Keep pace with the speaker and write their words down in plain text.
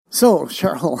So,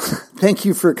 Cheryl, thank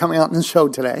you for coming on the show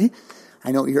today.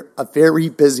 I know you're a very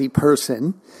busy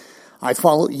person. I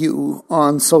follow you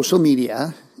on social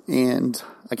media, and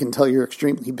I can tell you're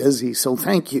extremely busy, so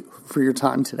thank you for your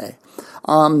time today.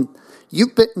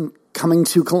 You've been coming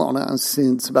to Kelowna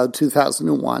since about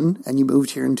 2001, and you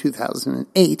moved here in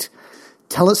 2008.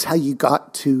 Tell us how you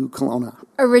got to Kelowna.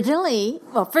 Originally,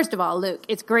 well, first of all, Luke,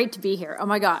 it's great to be here. Oh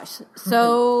my gosh,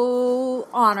 so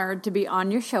honored to be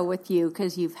on your show with you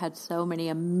because you've had so many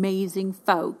amazing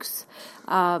folks,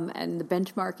 and the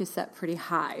benchmark is set pretty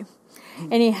high.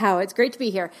 Anyhow, it's great to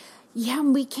be here. Yeah,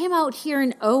 we came out here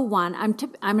in '01.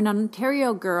 I'm an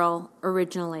Ontario girl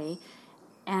originally,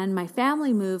 and my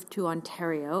family moved to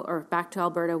Ontario, or back to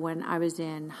Alberta when I was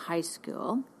in high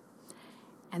school,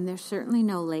 and there's certainly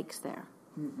no lakes there.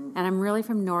 Mm-hmm. And I'm really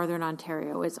from Northern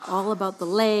Ontario. It's all about the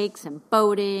lakes and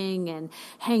boating and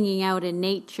hanging out in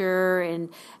nature. And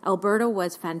Alberta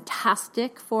was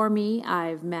fantastic for me.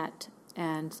 I've met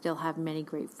and still have many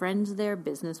great friends there.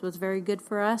 Business was very good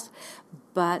for us.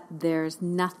 But there's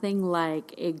nothing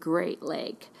like a Great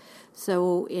Lake.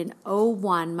 So in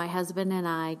 '01, my husband and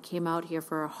I came out here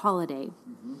for a holiday.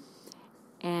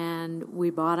 Mm-hmm. And we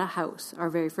bought a house, our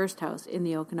very first house in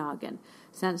the Okanagan.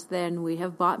 Since then, we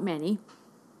have bought many.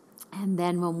 And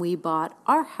then when we bought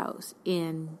our house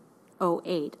in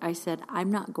 '08, I said,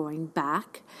 I'm not going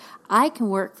back. I can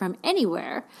work from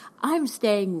anywhere. I'm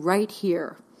staying right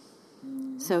here.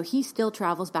 So he still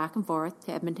travels back and forth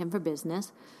to Edmonton for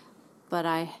business, but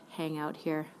I hang out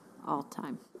here all the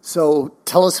time. So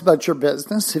tell us about your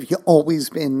business. Have you always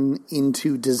been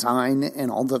into design and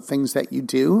all the things that you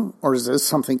do, or is this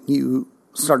something you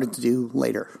started to do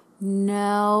later?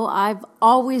 No, I've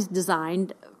always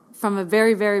designed. From a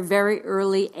very, very, very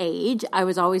early age, I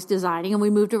was always designing, and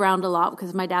we moved around a lot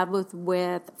because my dad was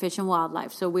with Fish and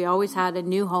Wildlife. So we always had a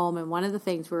new home, and one of the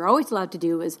things we were always allowed to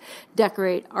do was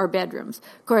decorate our bedrooms.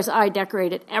 Of course, I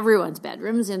decorated everyone's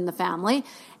bedrooms in the family,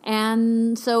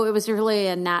 and so it was really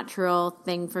a natural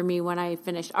thing for me when I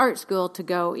finished art school to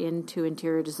go into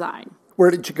interior design.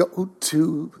 Where did you go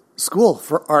to school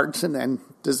for art and then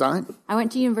design? I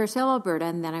went to University of Alberta,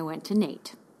 and then I went to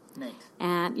NAIT.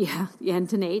 And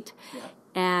to NAIT. Yeah.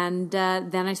 And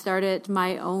then I started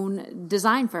my own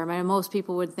design firm. And most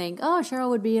people would think, oh, Cheryl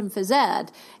would be in phys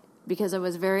ed, because I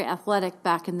was very athletic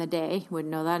back in the day.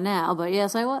 Wouldn't know that now, but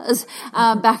yes, I was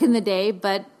back in the day.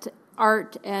 But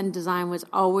art and design was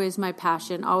always my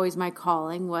passion, always my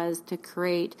calling, was to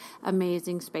create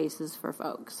amazing spaces for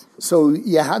folks. So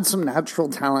you had some natural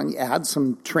talent, you had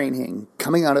some training.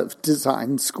 Coming out of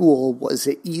design school, was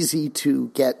it easy to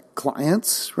get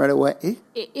clients right away?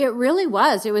 It really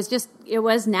was. It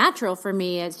was natural for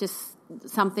me. It's just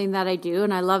something that I do,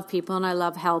 and I love people and I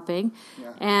love helping.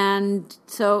 Yeah. And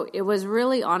so it was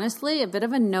really, honestly, a bit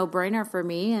of a no-brainer for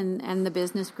me, and the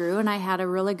business grew, and I had a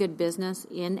really good business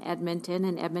in Edmonton,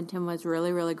 and Edmonton was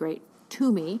really, really great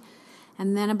to me.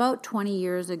 And then about 20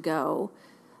 years ago,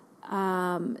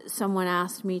 someone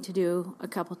asked me to do a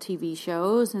couple TV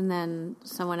shows, and then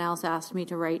someone else asked me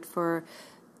to write for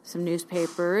some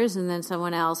newspapers, and then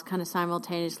someone else kind of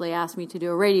simultaneously asked me to do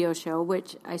a radio show,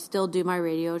 which I still do my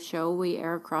radio show. We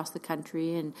air across the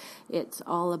country, and it's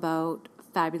all about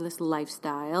fabulous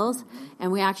lifestyles. Mm-hmm.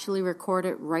 And we actually record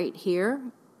it right here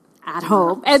at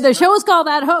home. And the show is called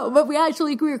At Home, but we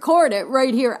actually record it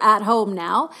right here at home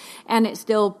now. And it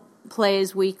still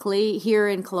plays weekly. Here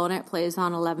in Kelowna, it plays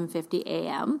on 11:50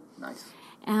 a.m. Nice.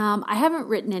 I haven't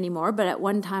written anymore, but at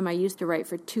one time I used to write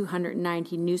for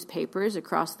 290 newspapers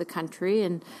across the country.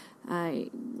 And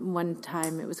one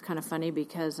time it was kind of funny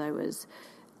because I was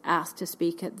asked to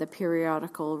speak at the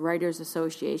Periodical Writers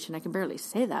Association. I can barely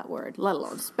say that word, let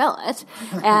alone spell it.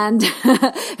 And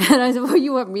and I said, well,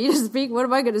 you want me to speak? What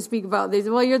am I going to speak about? They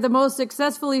said, well, you're the most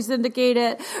successfully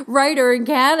syndicated writer in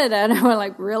Canada. And I went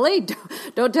like, really?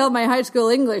 Don't tell my high school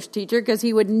English teacher, because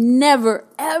he would never,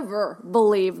 ever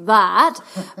believe that.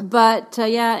 But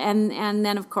and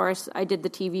then, of course, I did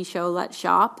the TV show Let's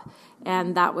Shop,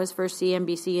 and that was for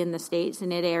CNBC in the States,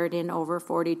 and it aired in over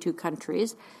 42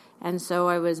 countries. And so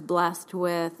I was blessed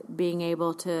with being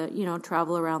able to,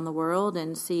 travel around the world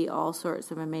and see all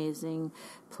sorts of amazing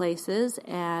places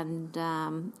and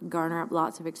garner up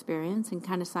lots of experience. And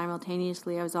kind of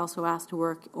simultaneously, I was also asked to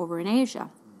work over in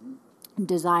Asia,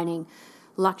 designing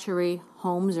luxury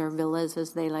homes, or villas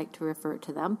as they like to refer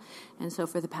to them. And so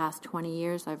for the past 20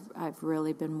 years, I've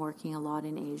really been working a lot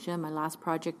in Asia. My last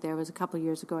project there was a couple of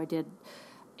years ago. I did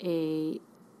a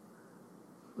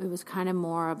It was kind of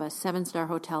more of a 7-star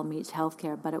hotel meets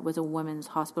healthcare, but it was a women's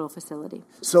hospital facility.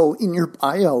 So in your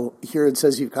bio here, it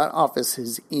says you've got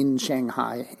offices in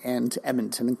Shanghai and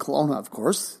Edmonton and Kelowna, of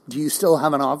course. Do you still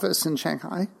have an office in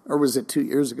Shanghai? Or was it 2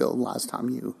 years ago last time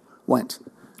you went?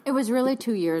 It was really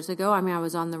 2 years ago. I mean, I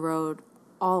was on the road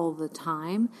all the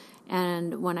time.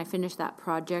 And when I finished that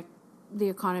project, the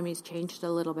economy's changed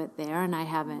a little bit there, and I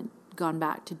haven't gone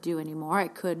back to do any more. I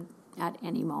could at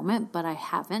any moment, but I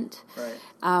haven't. Right.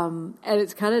 And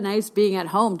it's kind of nice being at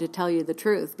home, to tell you the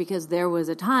truth, because there was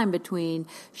a time between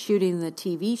shooting the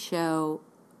TV show,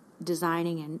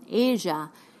 designing in Asia,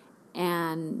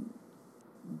 and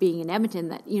being in Edmonton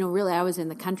that, really I was in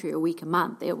the country a week a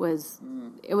month. It was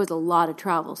a lot of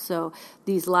travel. So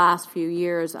these last few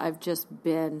years, I've just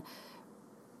been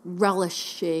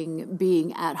relishing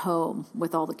being at home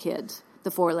with all the kids,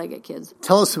 the 4-legged kids.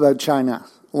 Tell us about China.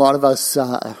 A lot of us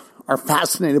are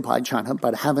fascinated by China,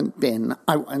 but haven't been.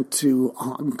 I went to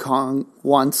Hong Kong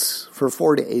once for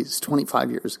 4 days,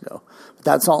 25 years ago. But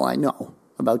that's all I know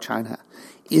about China.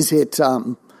 Is it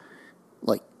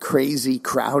like crazy,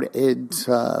 crowded,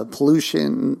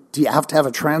 pollution? Do you have to have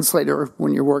a translator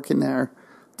when you're working there?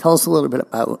 Tell us a little bit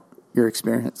about your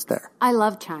experience there. I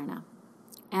love China,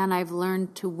 and I've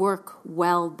learned to work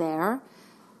well there.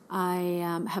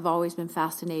 I have always been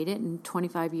fascinated, and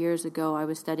 25 years ago I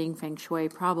was studying Feng Shui,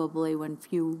 probably when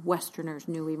few Westerners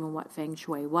knew even what Feng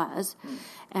Shui was.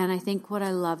 And I think what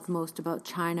I loved most about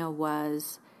China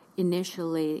was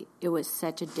initially it was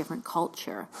such a different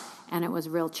culture, and it was a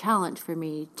real challenge for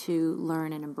me to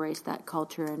learn and embrace that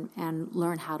culture and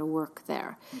learn how to work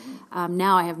there.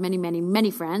 Now I have many, many, many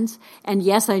friends, and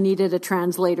yes, I needed a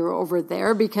translator over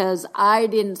there because I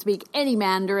didn't speak any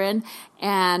Mandarin,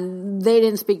 and they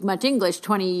didn't speak much English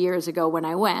 20 years ago when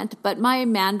I went, but my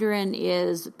Mandarin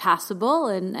is passable,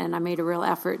 and I made a real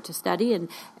effort to study,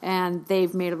 and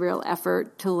they've made a real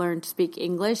effort to learn to speak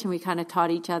English, and we kind of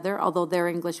taught each other, although their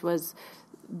English was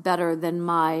better than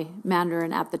my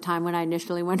Mandarin at the time when I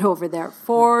initially went over there,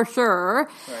 for sure.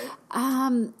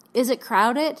 Right. Is it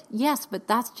crowded? Yes, but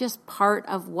that's just part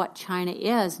of what China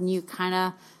is, and you kind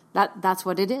of, that's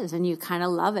what it is, and you kind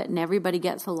of love it, and everybody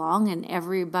gets along, and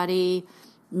everybody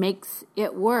makes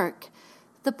it work.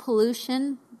 The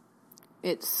pollution,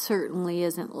 it certainly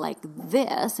isn't like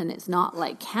this, and it's not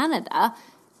like Canada,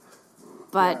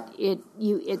 but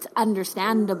it's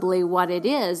understandably what it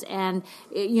is. And,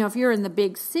 if you're in the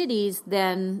big cities,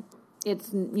 then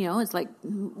it's like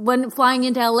when flying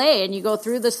into LA and you go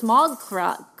through the smog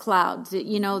clouds,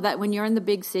 that when you're in the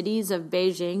big cities of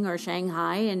Beijing or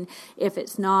Shanghai, and if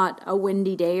it's not a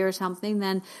windy day or something,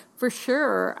 then for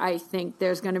sure, I think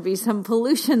there's going to be some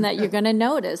pollution that you're going to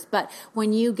notice. But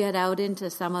when you get out into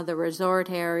some of the resort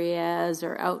areas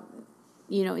or out,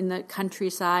 in the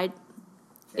countryside,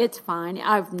 it's fine.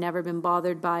 I've never been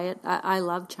bothered by it. I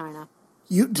love China.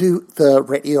 You do the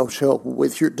radio show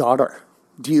with your daughter.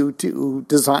 Do you do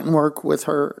design work with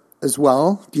her as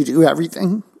well? Do you do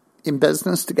everything in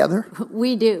business together?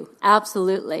 We do,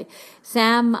 absolutely.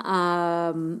 Sam,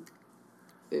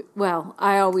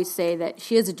 I always say that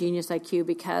she has a genius IQ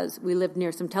because we lived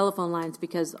near some telephone lines,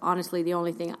 because honestly the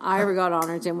only thing I ever got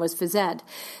honors in was phys ed.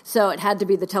 So it had to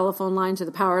be the telephone lines or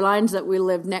the power lines that we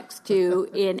lived next to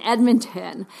in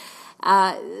Edmonton.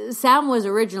 Sam was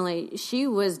she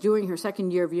was doing her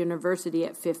second year of university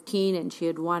at 15, and she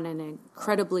had won an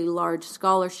incredibly large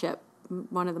scholarship,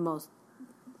 one of the most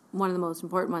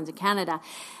important ones in Canada.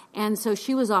 And so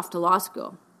she was off to law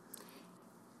school.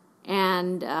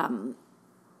 And,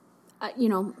 I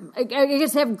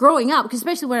guess growing up, because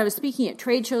especially when I was speaking at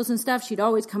trade shows and stuff, she'd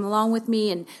always come along with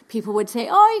me, and people would say,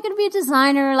 "Oh, you're going to be a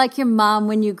designer like your mom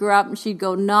when you grew up," and she'd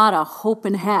go, "Not a hope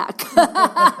in heck."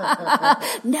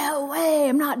 "No way,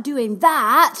 I'm not doing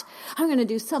that. I'm going to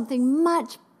do something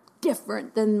much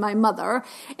different than my mother."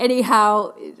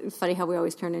 Anyhow, it's funny how we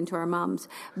always turn into our moms.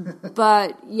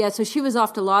 But yeah, so she was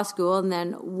off to law school, and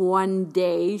then one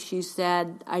day she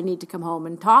said, "I need to come home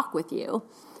and talk with you."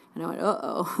 And I went,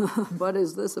 uh-oh, what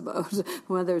is this about?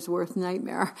 Weather's worst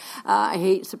nightmare. I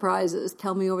hate surprises.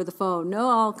 Tell me over the phone. No,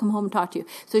 I'll come home and talk to you.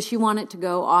 So she wanted to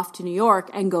go off to New York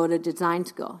and go to design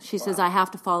school. She says, I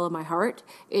have to follow my heart.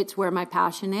 It's where my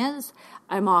passion is.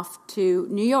 I'm off to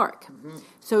New York. Mm-hmm.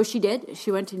 So she did.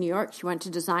 She went to New York. She went to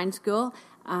design school.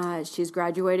 She's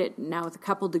graduated now with a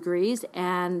couple degrees.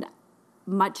 And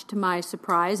much to my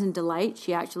surprise and delight,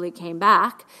 she actually came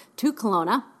back to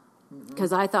Kelowna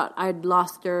because I thought I'd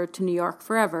lost her to New York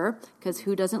forever, because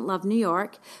who doesn't love New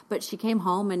York? But she came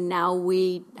home, and now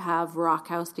we have Rock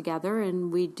House together,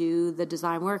 and we do the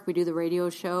design work, we do the radio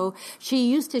show. She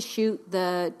used to shoot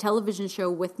the television show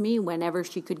with me whenever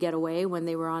she could get away, when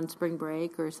they were on spring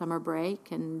break or summer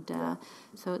break, and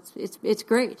so it's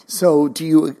great. So do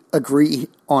you agree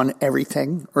on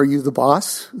everything? Are you the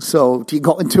boss? So do you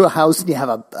go into a house and you have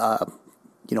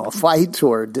a fight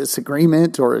or a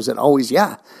disagreement, or is it always,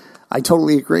 yeah, I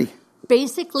totally agree?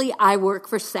 Basically, I work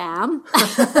for Sam.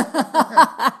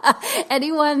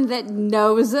 Anyone that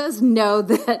knows us know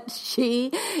that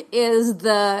she is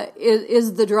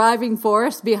the driving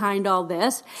force behind all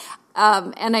this.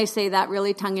 And I say that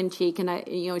really tongue in cheek.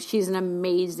 And she's an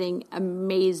amazing,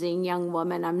 amazing young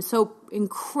woman. I'm so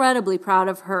incredibly proud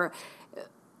of her.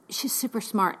 She's super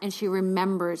smart, and she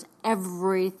remembers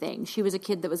everything. She was a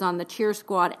kid that was on the cheer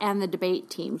squad and the debate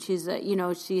team. She's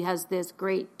she has this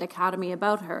great dichotomy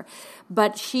about her,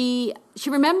 but she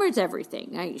remembers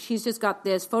everything. She's just got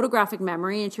this photographic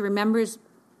memory, and she remembers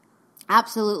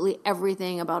absolutely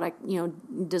everything about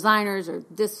designers or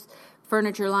this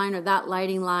furniture line or that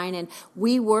lighting line, and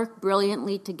we work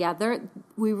brilliantly together.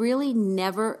 We really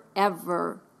never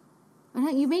ever.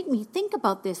 You make me think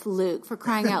about this, Luke, for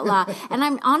crying out loud. And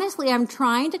I'm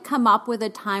trying to come up with a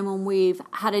time when we've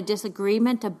had a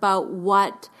disagreement about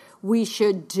what we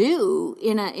should do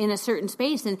in a certain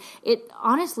space. And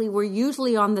we're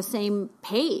usually on the same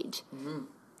page. Mm-hmm.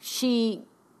 She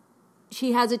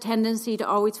has a tendency to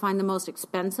always find the most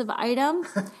expensive item,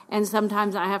 and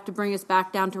sometimes I have to bring us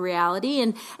back down to reality.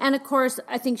 And of course,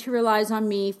 I think she relies on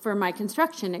me for my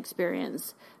construction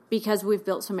experience, because we've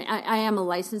built so many. I am a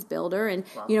licensed builder, and,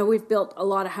 wow, we've built a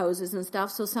lot of houses and stuff.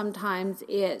 So sometimes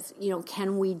it's,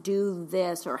 can we do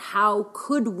this, or how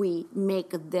could we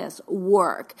make this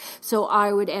work? So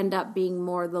I would end up being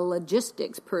more the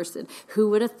logistics person. Who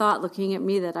would have thought, looking at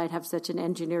me, that I'd have such an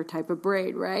engineer type of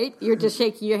brain, right? You're just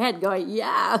shaking your head going,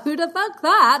 yeah, who'd have thought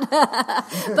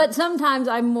that? But sometimes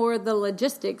I'm more the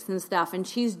logistics and stuff, and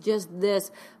she's just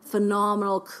this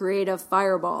phenomenal creative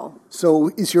fireball.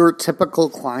 So is your typical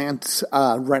client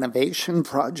a renovation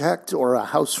project, or a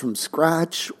house from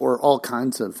scratch, or all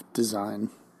kinds of design?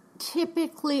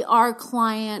 Typically, our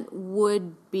client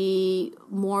would be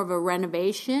more of a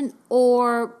renovation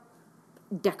or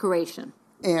decoration.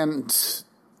 And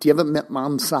do you have a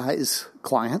mom size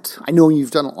client? I know you've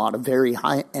done a lot of very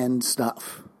high-end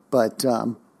stuff, but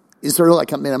is there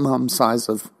like a minimum size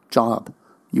of job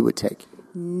you would take?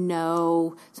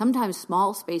 No. Sometimes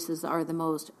small spaces are the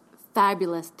most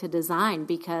fabulous to design,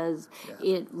 because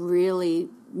it really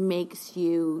makes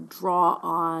you draw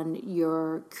on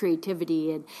your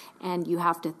creativity, and you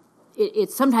have to,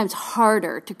 it's sometimes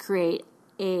harder to create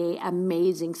a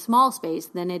amazing small space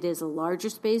than it is a larger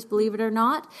space, believe it or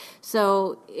not.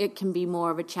 So it can be more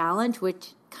of a challenge,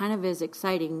 which kind of is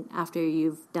exciting after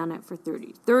you've done it for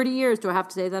 30 years. Do I have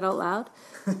to say that out loud?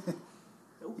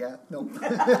 Yeah, no.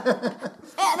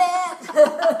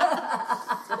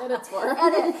 Edit for her.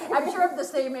 Edit. I'm sure I'm the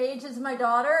same age as my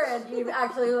daughter, and you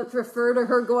actually let's refer to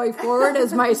her going forward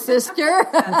as my sister.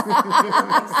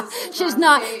 She's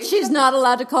not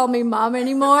allowed to call me mom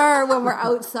anymore when we're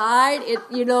outside.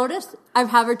 You notice I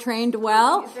have her trained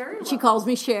well. She calls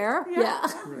me Cher.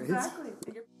 Yeah. Exactly.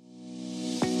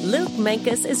 Luke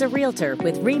Menkes is a realtor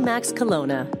with RE/MAX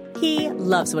Kelowna. He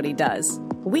loves what he does.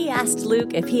 We asked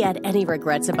Luke if he had any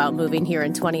regrets about moving here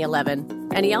in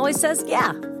 2011, and he always says,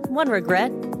 yeah, one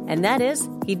regret, and that is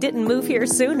he didn't move here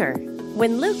sooner.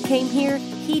 When Luke came here,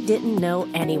 he didn't know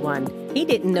anyone. He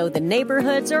didn't know the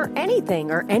neighborhoods or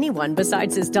anything or anyone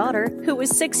besides his daughter, who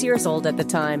was 6 years old at the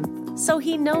time. So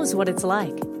he knows what it's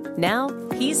like. Now,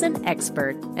 he's an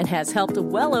expert and has helped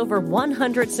well over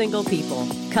 100 single people,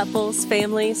 couples,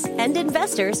 families, and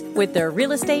investors with their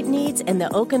real estate needs in the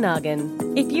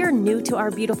Okanagan. If you're new to our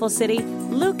beautiful city,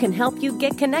 Luke can help you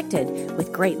get connected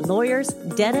with great lawyers,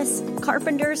 dentists,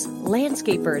 carpenters,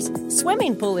 landscapers,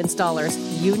 swimming pool installers,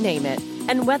 you name it.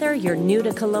 And whether you're new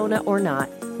to Kelowna or not,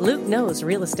 Luke knows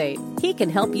real estate. He can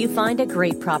help you find a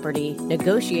great property,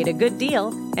 negotiate a good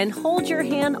deal, and hold your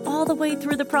hand all the way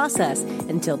through the process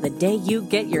until the day you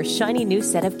get your shiny new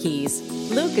set of keys.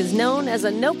 Luke is known as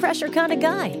a no-pressure kind of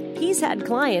guy. He's had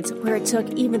clients where it took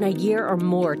even a year or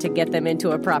more to get them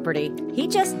into a property. He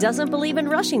just doesn't believe in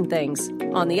rushing things.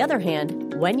 On the other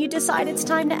hand, when you decide it's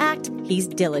time to act, he's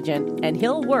diligent, and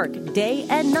he'll work day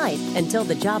and night until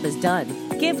the job is done.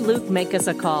 Give Luke Menkes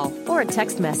a call or a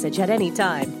text message at any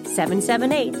time.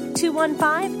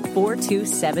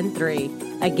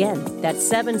 778-215-4273. Again, that's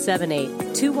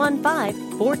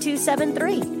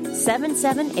 778-215-4273.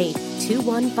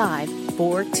 778-215-4273.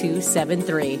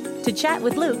 888-848-4273 to chat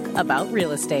with Luke about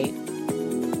real estate.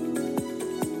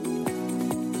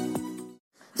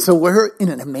 So we're in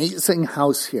an amazing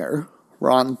house here.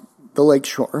 We're on the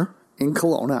lakeshore in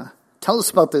Kelowna. Tell us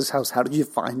about this house. How did you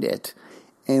find it?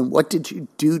 And what did you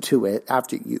do to it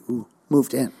after you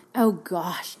moved in? Oh,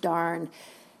 gosh darn.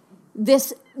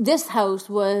 This house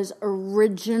was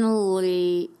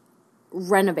originally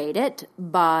renovated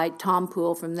by Tom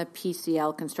Poole from the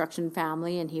PCL construction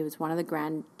family, and he was one of the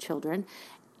grandchildren.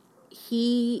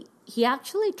 He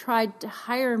actually tried to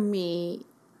hire me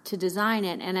to design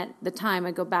it, and at the time,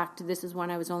 I go back to this is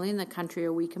when I was only in the country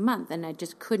a week a month, and I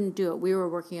just couldn't do it. We were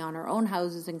working on our own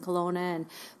houses in Kelowna, and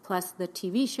plus the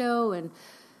TV show and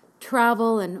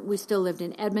travel, and we still lived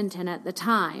in Edmonton at the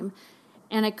time,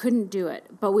 and I couldn't do it.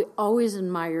 But we always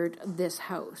admired this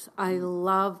house. I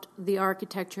loved the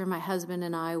architecture. My husband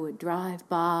and I would drive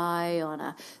by on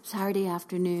a Saturday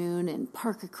afternoon and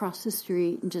park across the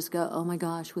street and just go, oh my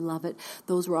gosh, we love it.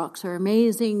 Those rocks are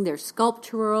amazing. They're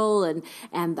sculptural, and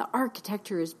the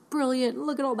architecture is brilliant.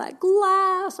 Look at all that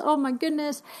glass. Oh my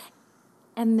goodness.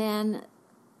 And then,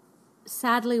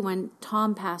 sadly, when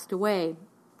Tom passed away,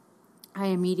 I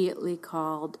immediately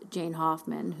called Jane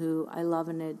Hoffman, who I love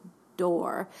and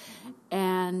adore,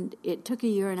 and it took a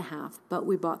year and a half, but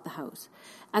we bought the house.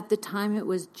 At the time, it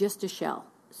was just a shell,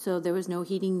 so there was no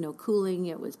heating, no cooling.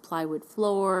 It was plywood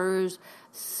floors,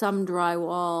 some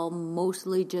drywall,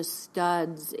 mostly just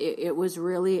studs. It was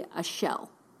really a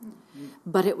shell,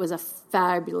 but it was a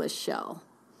fabulous shell.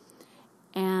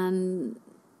 And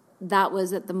that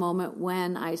was at the moment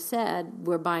when I said,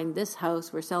 we're buying this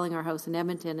house, we're selling our house in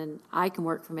Edmonton, and I can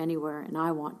work from anywhere, and I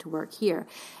want to work here.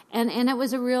 And it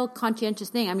was a real conscientious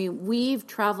thing. I mean, we've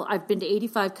traveled, I've been to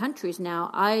 85 countries now.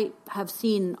 I have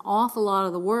seen an awful lot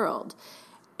of the world.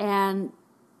 And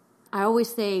I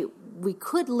always say, we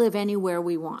could live anywhere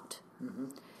we want. Mm-hmm.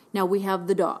 Now, we have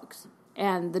the dogs.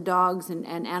 And the dogs and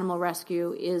animal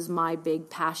rescue is my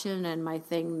big passion and my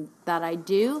thing that I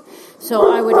do.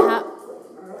 So I would have...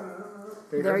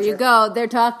 There you go.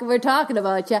 We're talking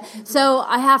about you. So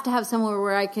I have to have somewhere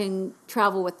where I can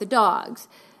travel with the dogs.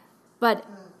 But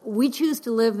we choose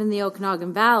to live in the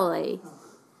Okanagan Valley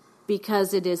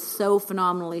because it is so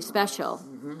phenomenally special.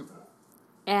 Mm-hmm.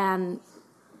 And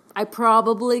I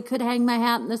probably could hang my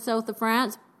hat in the south of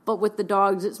France, but with the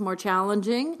dogs it's more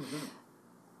challenging. Mm-hmm.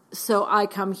 So I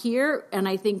come here, and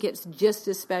I think it's just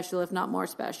as special, if not more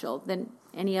special, than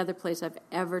any other place I've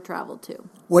ever traveled to.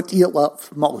 What do you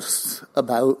love most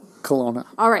about Kelowna?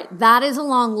 All right, that is a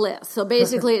long list. So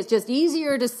basically, it's just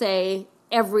easier to say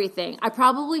everything. I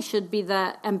probably should be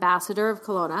the ambassador of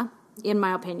Kelowna, in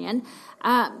my opinion.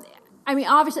 I mean,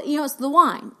 obviously, it's the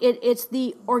wine. It's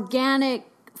the organic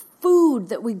food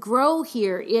that we grow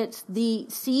here. It's the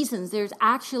seasons. There's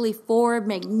actually 4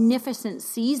 magnificent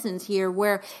seasons here,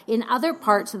 where in other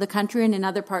parts of the country and in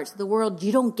other parts of the world,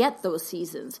 you don't get those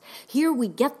seasons. Here we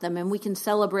get them, and we can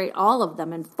celebrate all of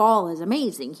them, and fall is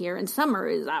amazing here, and summer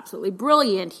is absolutely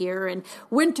brilliant here, and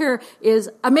winter is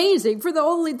amazing for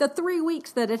only the 3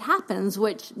 weeks that it happens,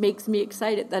 which makes me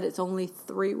excited that it's only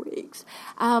 3 weeks.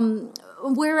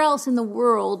 Where else in the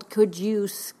world could you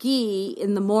ski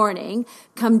in the morning,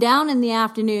 come down in the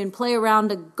afternoon, play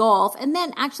around a golf, and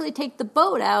then actually take the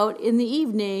boat out in the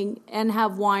evening and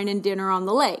have wine and dinner on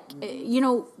the lake?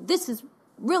 This is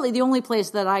really the only place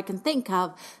that I can think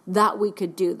of that we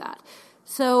could do that.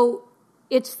 So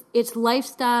it's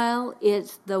lifestyle,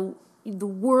 it's the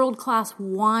world-class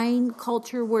wine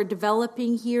culture we're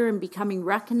developing here and becoming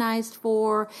recognized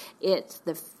for. It's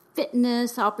the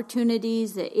fitness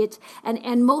opportunities.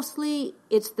 And mostly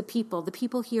it's the people. The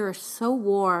people here are so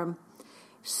warm,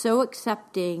 so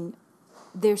accepting.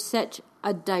 There's such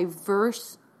a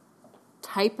diverse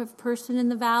type of person in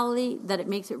the valley that it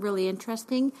makes it really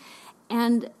interesting.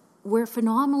 And we're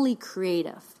phenomenally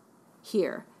creative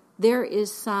here. There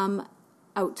is some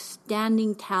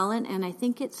outstanding talent, and I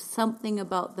think it's something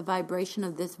about the vibration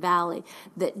of this valley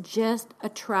that just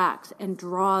attracts and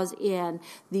draws in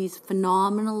these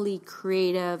phenomenally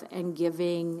creative and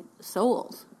giving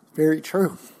souls. Very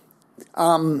true.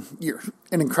 You're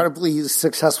an incredibly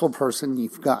successful person.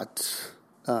 You've got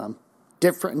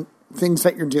different things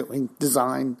that you're doing,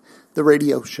 design, the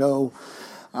radio show.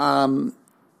 Can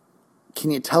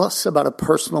you tell us about a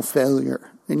personal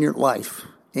failure in your life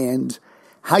and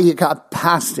how you got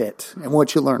past it and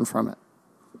what you learned from it,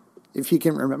 if you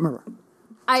can remember?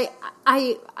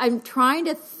 I'm trying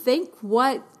to think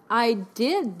what I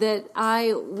did that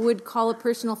I would call a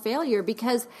personal failure,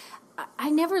 because I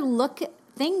never look at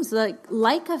things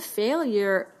like a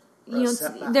failure.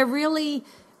 They're really,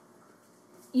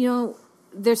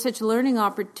 there's such learning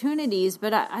opportunities,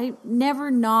 but I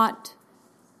never not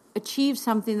achieved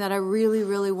something that I really,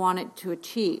 really wanted to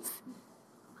achieve.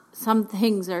 Some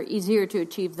things are easier to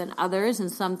achieve than others, and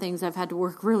some things I've had to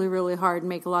work really, really hard and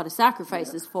make a lot of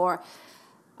sacrifices for.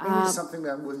 Maybe something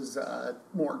that was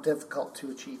more difficult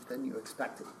to achieve than you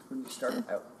expected when you started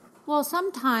out. Well,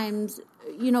 sometimes,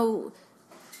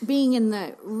 being in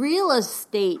the real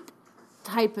estate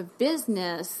type of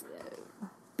business,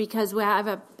 because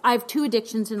I have two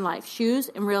addictions in life, shoes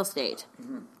and real estate.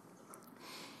 Mm-hmm.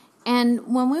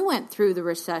 And when we went through the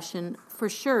recession, for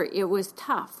sure, it was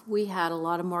tough. We had a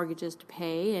lot of mortgages to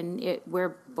pay, and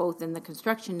we're both in the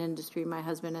construction industry, my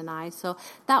husband and I, so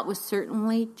that was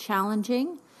certainly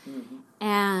challenging,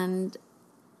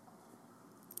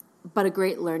 but a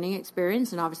great learning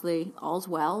experience, and obviously all's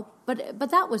well. But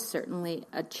that was certainly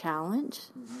a challenge,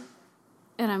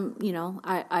 and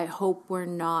I hope we're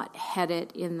not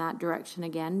headed in that direction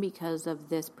again because of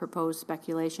this proposed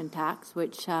speculation tax,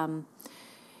 which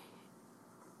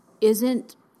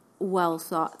isn't well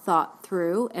thought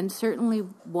through and certainly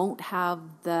won't have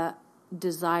the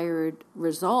desired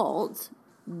results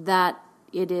that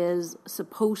it is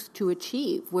supposed to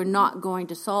achieve. We're not going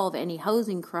to solve any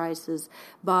housing crisis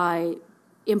by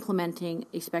implementing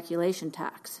a speculation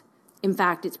tax. In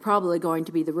fact, it's probably going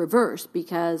to be the reverse,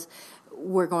 because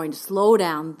we're going to slow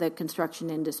down the construction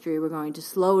industry. We're going to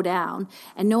slow down.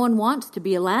 And no one wants to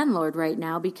be a landlord right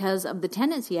now because of the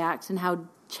Tenancy Acts and how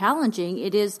challenging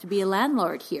it is to be a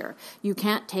landlord here. You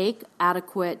can't take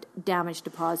adequate damage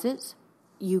deposits.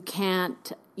 You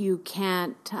can't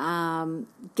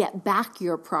get back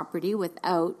your property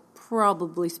without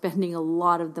probably spending a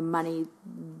lot of the money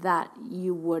that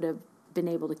you would have been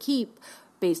able to keep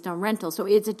based on rental. So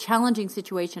it's a challenging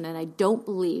situation, and I don't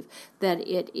believe that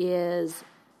it is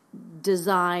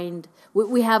designed.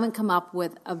 We haven't come up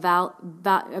with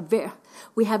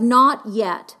we have not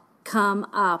yet come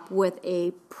up with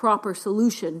a proper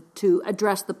solution to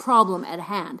address the problem at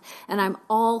hand. And I'm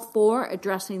all for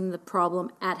addressing the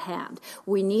problem at hand.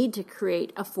 We need to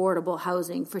create affordable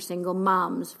housing for single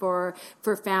moms, for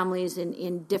families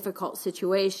in difficult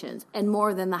situations. And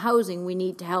more than the housing, we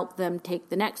need to help them take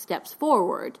the next steps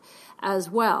forward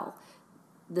as well.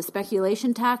 The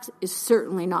speculation tax is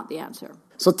certainly not the answer.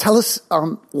 So tell us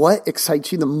what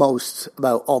excites you the most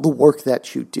about all the work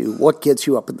that you do. What gets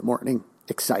you up in the morning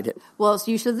excited? Well, it's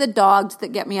usually the dogs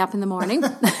that get me up in the morning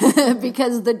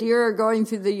because the deer are going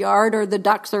through the yard or the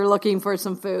ducks are looking for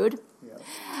some food.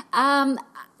 Yeah.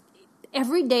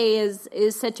 Every day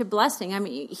is such a blessing. I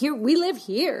mean, here we live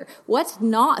here.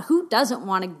 Who doesn't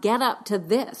want to get up to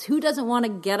this? Who doesn't want to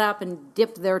get up and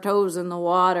dip their toes in the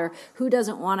water? Who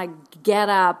doesn't want to get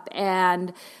up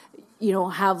and,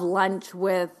 have lunch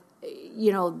with,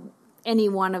 any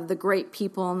one of the great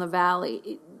people in the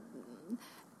valley?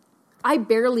 I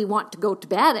barely want to go to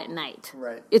bed at night.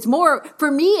 Right.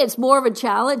 For me, it's more of a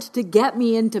challenge to get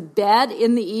me into bed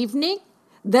in the evening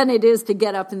than it is to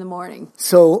get up in the morning.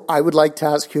 So I would like to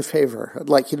ask you a favor. I'd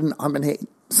like you to nominate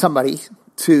somebody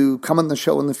to come on the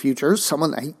show in the future,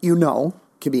 someone that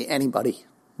could be anybody.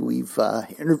 We've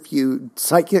interviewed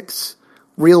psychics,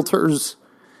 realtors,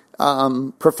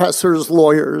 professors,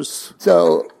 lawyers.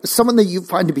 So someone that you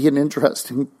find to be an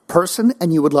interesting person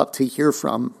and you would love to hear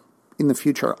from in the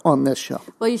future on this show.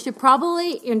 Well, you should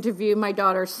probably interview my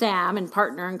daughter Sam and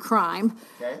partner in crime,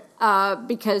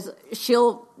 because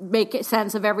she'll make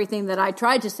sense of everything that I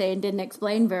tried to say and didn't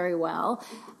explain very well.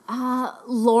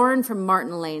 Lauren from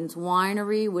Martin Lane's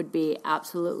Winery would be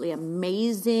absolutely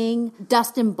amazing.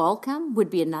 Dustin Balcom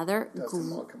would be another.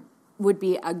 Would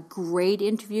be a great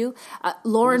interview.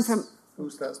 Lauren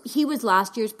who's Dustin? He was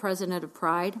last year's president of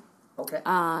Pride. Okay.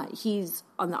 He's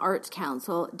on the Arts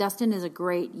Council. Dustin is a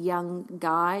great young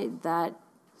guy that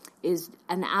is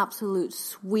an absolute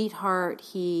sweetheart.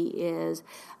 He is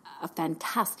a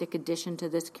fantastic addition to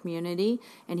this community,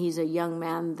 and he's a young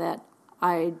man that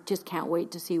I just can't wait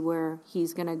to see where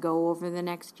he's going to go over the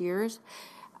next years.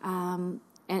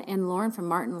 And Lauren from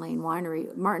Martin Lane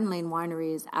Winery. Martin Lane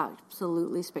Winery is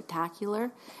absolutely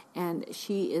spectacular, and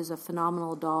she is a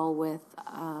phenomenal doll with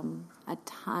a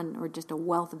ton, or just a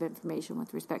wealth of information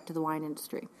with respect to the wine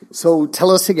industry. So tell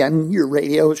us again, your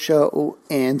radio show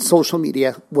and social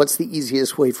media, what's the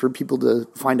easiest way for people to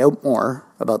find out more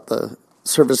about the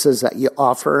services that you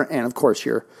offer, and of course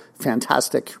your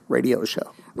fantastic radio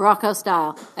show? Rock House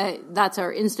Style. That's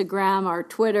our Instagram, our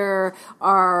Twitter,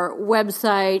 our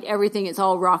website, everything. It's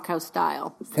all Rock House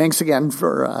Style. Thanks again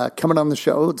for coming on the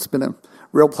show. It's been a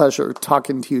real pleasure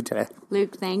talking to you today.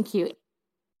 Luke, thank you.